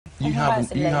You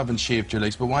haven't shaved your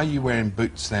legs, but why are you wearing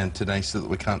boots then today so that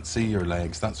we can't see your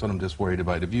legs? That's what I'm just worried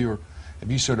about. If you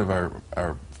sort of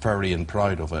are furry and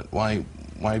proud of it, why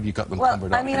have you got them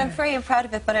covered up? I mean, I'm furry and proud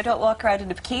of it, but I don't walk around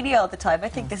in a bikini all the time. I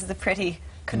think this is a pretty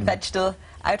conventional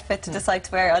outfit to decide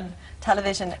to wear on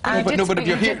television. But if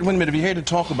you're here, if you're here to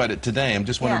talk about it today, I'm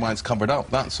just wondering why it's covered up.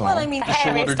 That's all. Well, I mean, or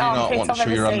do you not want to show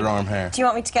your underarm hair? Do you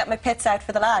want me to get my pits out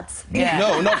for the lads? Yeah.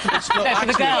 No, not for the, for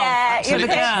the girls. Yeah, your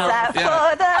pits out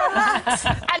for the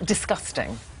lads.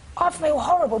 Disgusting. I feel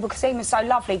horrible because Eamon's so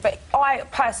lovely, but I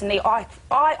personally, I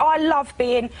love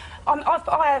being...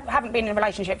 I haven't been in a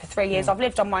relationship for 3 years. I've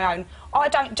lived on my own. I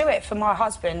don't do it for my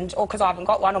husband or because I haven't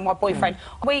got one, or my boyfriend.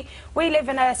 We live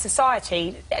in a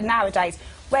society nowadays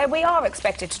where we are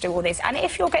expected to do all this, and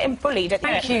if you're getting bullied...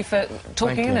 Thank you for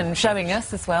talking and showing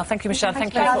us as well. Thank you, Michelle.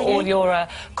 Thank you for all your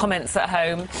comments at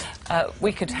home.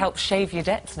 We could help shave your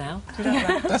debts now.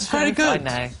 That's very good.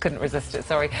 I know, couldn't resist it,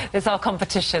 sorry. There's our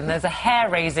competition. There's a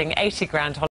hair-raising 80 grand